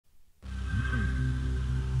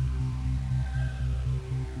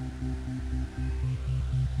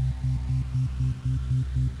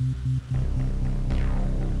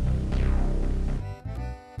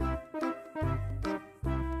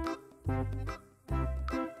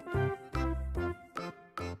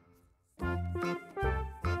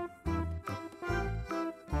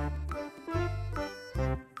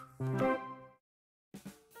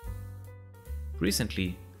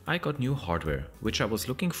Recently, I got new hardware, which I was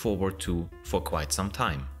looking forward to for quite some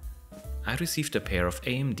time. I received a pair of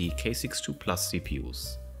AMD K6-2 Plus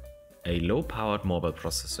CPUs, a low-powered mobile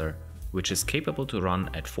processor which is capable to run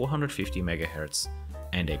at 450 MHz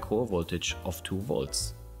and a core voltage of 2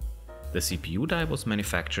 volts. The CPU die was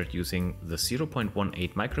manufactured using the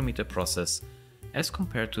 0.18 micrometer process as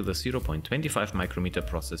compared to the 0.25 micrometer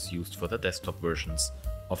process used for the desktop versions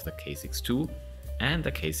of the K6-2 and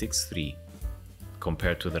the K6-3.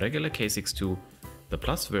 Compared to the regular K6-2, the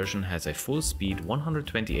Plus version has a full-speed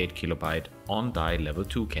 128 KB on-die level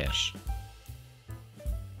 2 cache.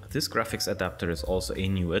 This graphics adapter is also a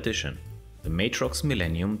new addition, the Matrox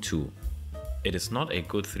Millennium II. It is not a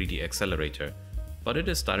good 3D accelerator, but it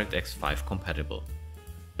is DirectX 5 compatible.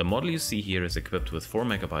 The model you see here is equipped with 4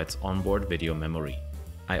 MB onboard video memory.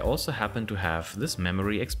 I also happen to have this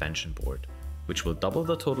memory expansion board, which will double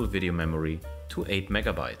the total video memory to 8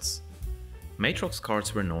 MB. Matrox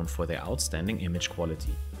cards were known for their outstanding image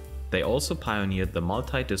quality. They also pioneered the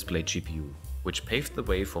multi-display GPU, which paved the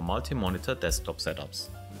way for multi-monitor desktop setups.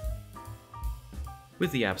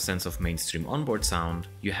 With the absence of mainstream onboard sound,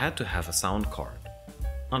 you had to have a sound card.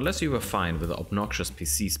 Unless you were fine with the obnoxious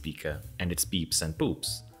PC speaker and its beeps and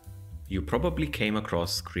boops. You probably came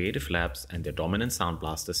across Creative Labs and their dominant Sound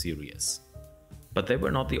Blaster series. But they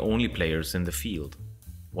were not the only players in the field.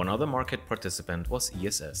 One other market participant was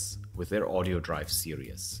ESS with their AudioDrive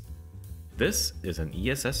series. This is an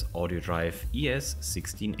ESS AudioDrive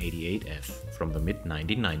ES1688F from the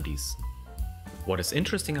mid-1990s. What is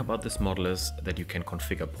interesting about this model is that you can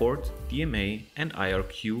configure port, DMA and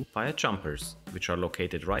IRQ via jumpers, which are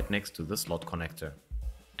located right next to the slot connector.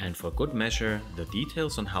 And for good measure, the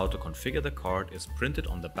details on how to configure the card is printed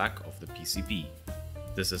on the back of the PCB.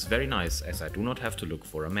 This is very nice as I do not have to look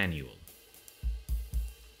for a manual.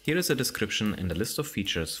 Here is a description and a list of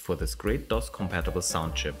features for this great DOS-compatible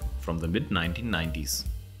sound chip from the mid-1990s.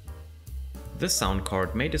 This sound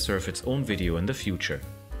card may deserve its own video in the future.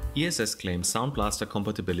 ESS claims Sound Blaster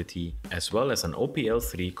compatibility as well as an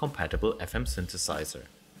OPL3 compatible FM synthesizer.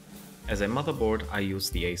 As a motherboard, I use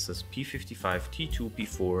the Asus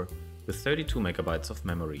P55T2P4 with 32 MB of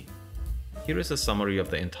memory. Here is a summary of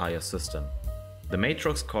the entire system. The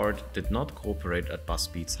Matrox card did not cooperate at bus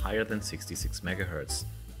speeds higher than 66 MHz.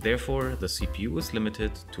 Therefore, the CPU is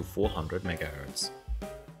limited to 400 MHz.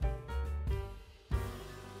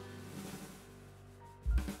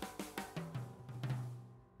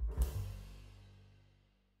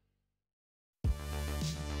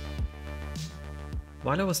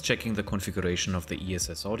 While I was checking the configuration of the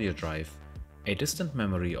ESS AudioDrive, a distant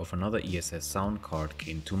memory of another ESS sound card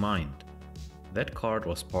came to mind. That card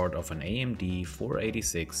was part of an AMD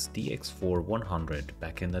 486 DX4-100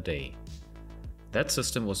 back in the day. That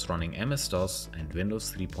system was running MS-DOS and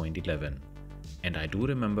Windows 3.11, and I do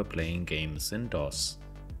remember playing games in DOS.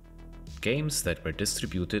 Games that were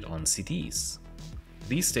distributed on CDs.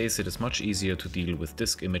 These days it is much easier to deal with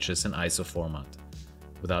disk images in ISO format.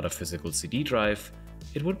 Without a physical CD drive,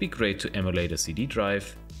 it would be great to emulate a CD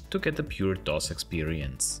drive to get the pure DOS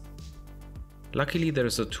experience. Luckily there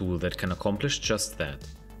is a tool that can accomplish just that.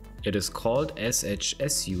 It is called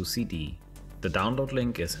SHSUCD. The download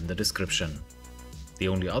link is in the description. The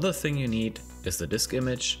only other thing you need is the disk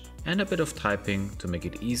image and a bit of typing to make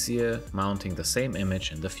it easier mounting the same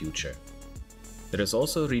image in the future. There is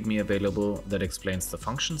also a README available that explains the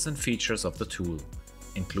functions and features of the tool,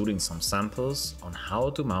 including some samples on how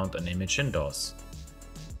to mount an image in DOS.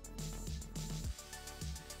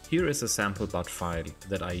 Here is a sample BUT file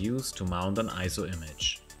that I use to mount an ISO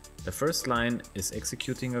image. The first line is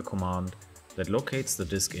executing a command that locates the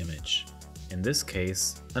disk image, in this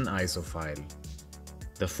case an ISO file.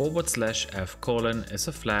 The /f: is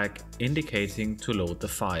a flag indicating to load the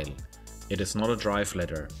file. It is not a drive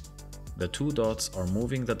letter. The two dots are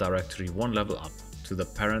moving the directory one level up to the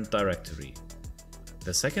parent directory.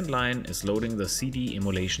 The second line is loading the CD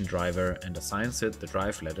emulation driver and assigns it the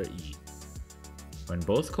drive letter E. When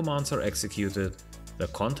both commands are executed, the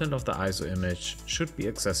content of the ISO image should be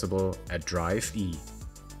accessible at drive E.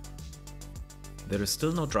 There is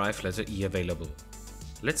still no drive letter E available.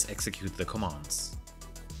 Let's execute the commands.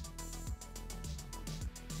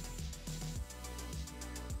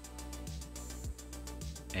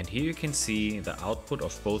 And here you can see the output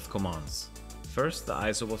of both commands. First, the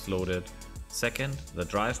ISO was loaded. Second, the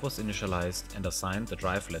drive was initialized and assigned the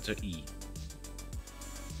drive letter E.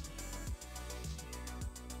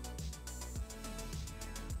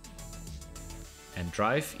 And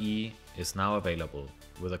drive E is now available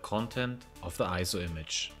with the content of the ISO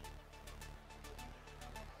image.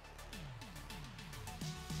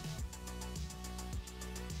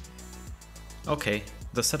 Okay,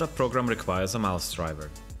 the setup program requires a mouse driver.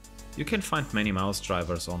 You can find many mouse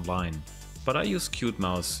drivers online, but I use Qt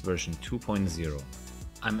Mouse version 2.0.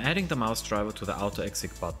 I'm adding the mouse driver to the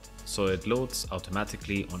AutoExec bot, so it loads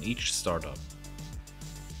automatically on each startup.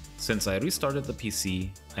 Since I restarted the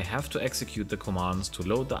PC, I have to execute the commands to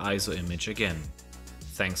load the ISO image again.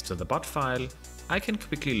 Thanks to the bot file, I can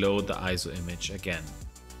quickly load the ISO image again.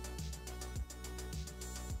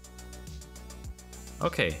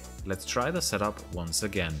 Okay, let's try the setup once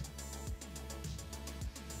again.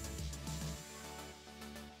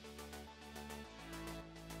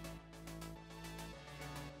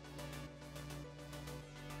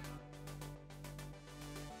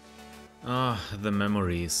 The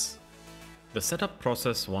memories. The setup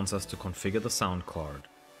process wants us to configure the sound card.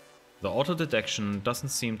 The auto detection doesn't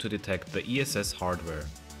seem to detect the ESS hardware.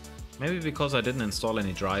 Maybe because I didn't install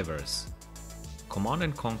any drivers.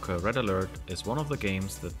 Command & Conquer Red Alert is one of the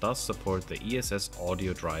games that does support the ESS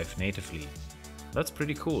AudioDrive natively. That's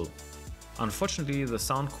pretty cool. Unfortunately, the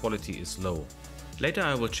sound quality is low. Later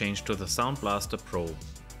I will change to the Sound Blaster Pro,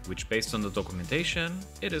 which based on the documentation,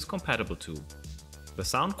 it is compatible to. The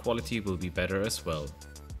sound quality will be better as well.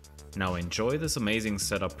 Now enjoy this amazing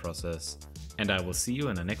setup process, and I will see you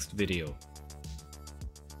in the next video.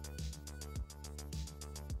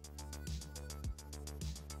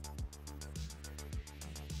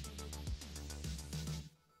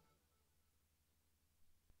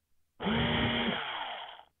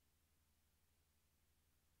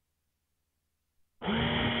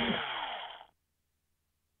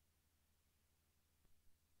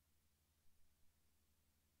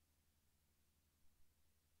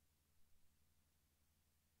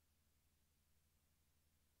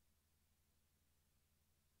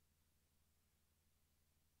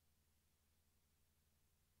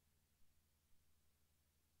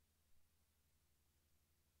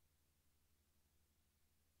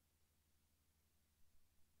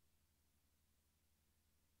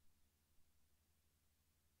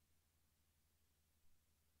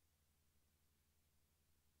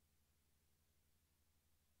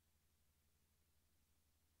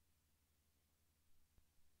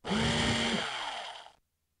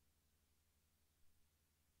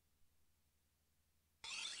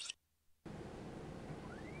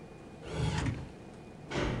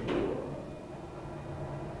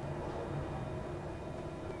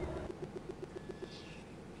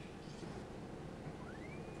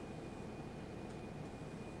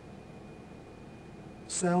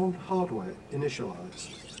 Sound hardware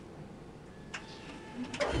initialized.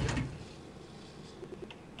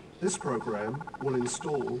 This program will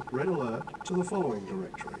install Red Alert to the following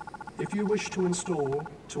directory. If you wish to install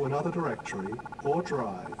to another directory or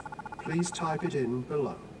drive, please type it in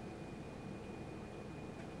below.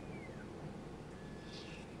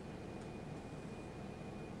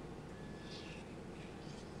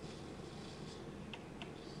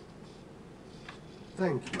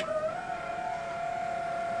 Thank you.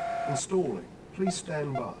 Installing. Please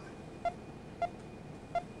stand by.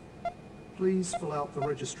 Please fill out the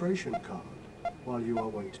registration card while you are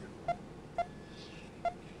waiting.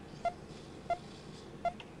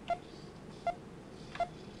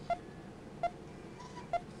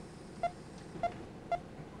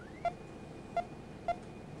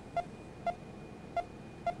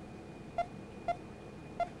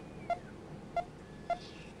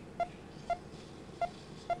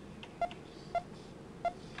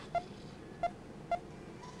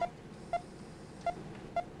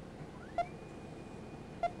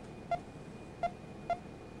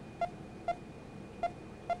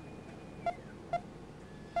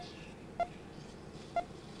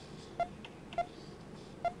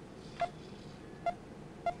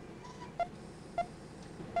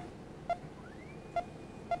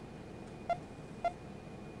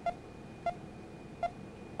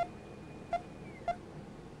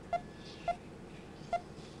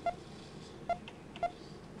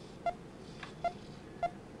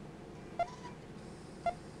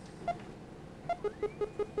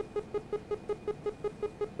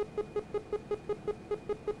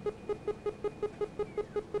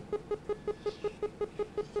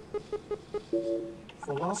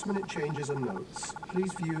 For last-minute changes and notes,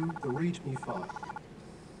 please view the README file.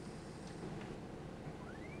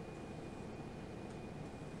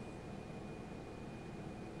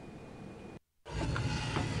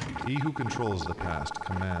 He who controls the past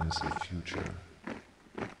commands the future.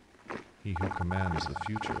 He who commands the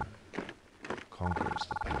future conquers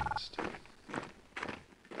the past.